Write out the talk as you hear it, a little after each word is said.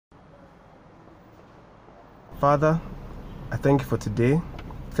Father, I thank you for today.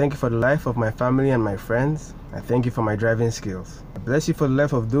 Thank you for the life of my family and my friends. I thank you for my driving skills. I bless you for the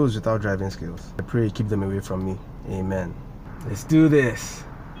life of those without driving skills. I pray you keep them away from me. Amen. Let's do this.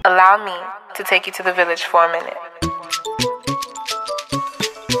 Allow me to take you to the village for a minute.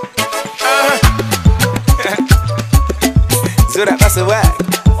 So that's a whack.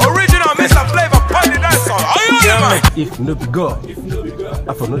 Original Mr. Flavour party dance song. If no be God,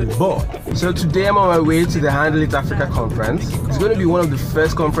 I for no be bored. So today I'm on my way to the Handle It Africa conference. It's going to be one of the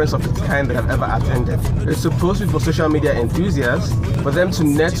first conferences of its kind that I've ever attended. It's supposed to be for social media enthusiasts, for them to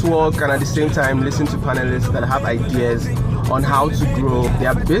network and at the same time listen to panelists that have ideas on how to grow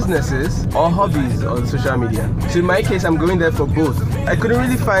their businesses or hobbies on social media. So in my case, I'm going there for both. I couldn't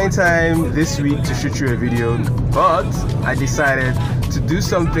really find time this week to shoot you a video, but I decided to do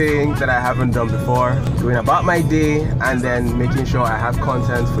something that I haven't done before, going about my day and then making sure I have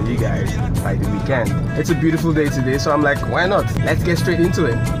content for you guys by the weekend. It's a beautiful day today, so I'm like, why not? Let's get straight into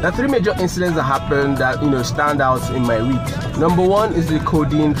it. There are three major incidents that happened that stand out in my week. Number one is the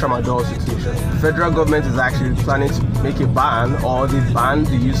codeine tramadol situation. The federal government is actually planning to make a ban, or they ban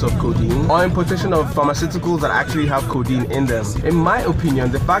the use of codeine or importation of pharmaceuticals that actually have codeine in them. In my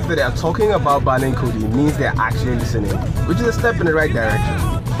opinion, the fact that they are talking about banning codeine means they're actually listening, which is a step in the right direction.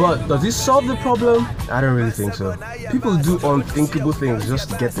 But does this solve the problem? I don't really think so. People do unthinkable things just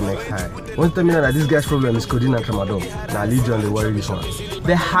to get the next high. One tell me that this guy's problem is codeine and tramadol. Now leave you on the worry this one.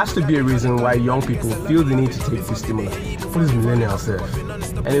 There has to be a reason why young people feel the need to take this stimulant. What is millennial self?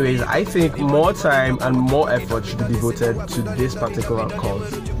 Anyways, I think more time and more effort should be devoted to this particular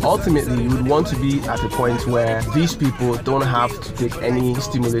cause. Ultimately, you would want to be at a point where these people don't have to take any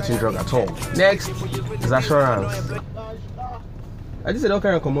stimulating drug at all. Next is assurance. I just said all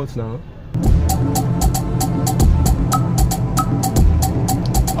kind of come out now.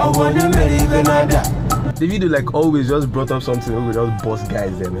 The video, like always, just brought up something where we just bust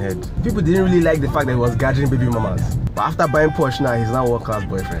guys them head. People didn't really like the fact that he was gathering baby mamas. But after buying Porsche now, he's now world-class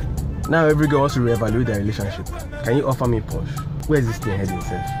boyfriend. Now every girl wants to reevaluate their relationship. Can you offer me Porsche? Where is this thing heading,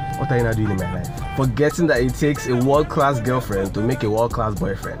 sef? What are you now doing in my life? Forgetting that it takes a world-class girlfriend to make a world-class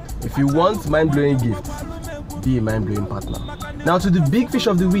boyfriend. If you want mind-blowing gifts, be a mind-blowing partner. Now to the big fish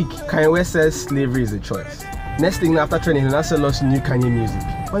of the week, KANYE says slavery is a choice. Next thing after training, he'll now sell us new KANYE music.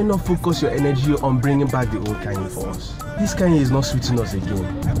 Why not focus your energy on bringing back the old KANYE for us? This KANYE is not sweeting us again.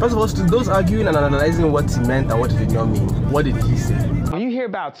 First of all, to those arguing and analyzing what he meant and what he did not mean, what did he say? When you hear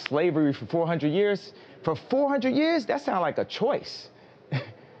about slavery for 400 years, that sounds like a choice.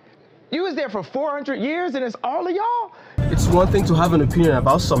 You was there for 400 years and it's all of y'all? It's one thing to have an opinion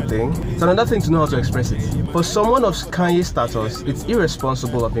about something, it's another thing to know how to express it. For someone of KANYE's status, it's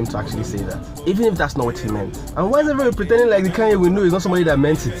irresponsible of him to actually say that, even if that's not what he meant. And why is everyone pretending like the KANYE we know is not somebody that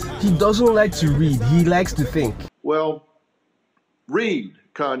meant it? He doesn't like to read, he likes to think. Well, read,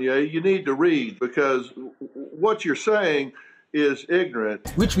 KANYE. You need to read, because what you're saying is ignorant.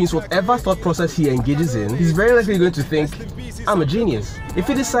 Which means whatever thought process he engages in, he's very likely going to think, I'm a genius. If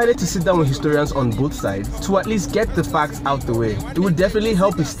he decided to sit down with historians on both sides to at least get the facts out the way, it would definitely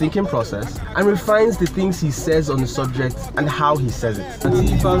help his thinking process and refines the things he says on the subject and how he says it. So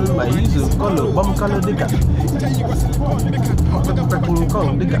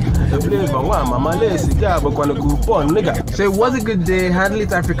it was a good day. Handle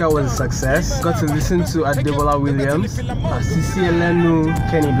It Africa was a success. Got to listen to Adebola Williams,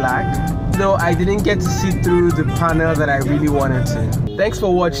 Kenny Black, though I didn't get to see through the panel that I really wanted to. Thanks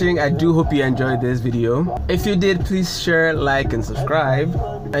for watching. I do hope you enjoyed this video. If you did, please share, like and subscribe.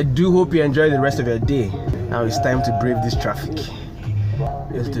 I do hope you enjoy the rest of your day. Now it's time to brave this traffic.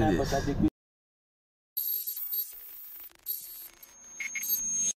 Let's do this.